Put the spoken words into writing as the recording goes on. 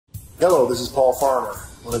Hello, this is Paul Farmer.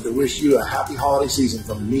 Wanted to wish you a happy holiday season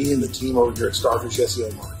from me and the team over here at Starfish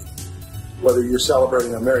SEO Marketing. Whether you're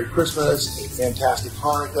celebrating a Merry Christmas, a fantastic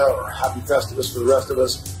Hanukkah, or a Happy Festivus for the rest of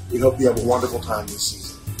us, we hope you have a wonderful time this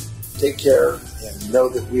season. Take care and know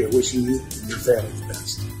that we are wishing you and your family the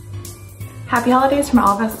best. Happy holidays from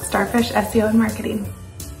all of us at Starfish SEO and Marketing.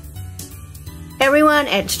 Everyone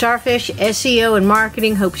at Starfish SEO and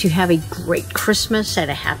Marketing hopes you have a great Christmas and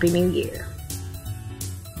a Happy New Year.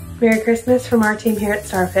 Merry Christmas from our team here at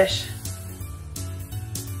Starfish.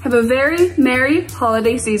 Have a very merry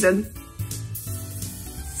holiday season.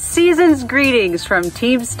 Season's greetings from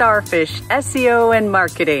Team Starfish SEO and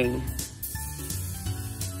Marketing.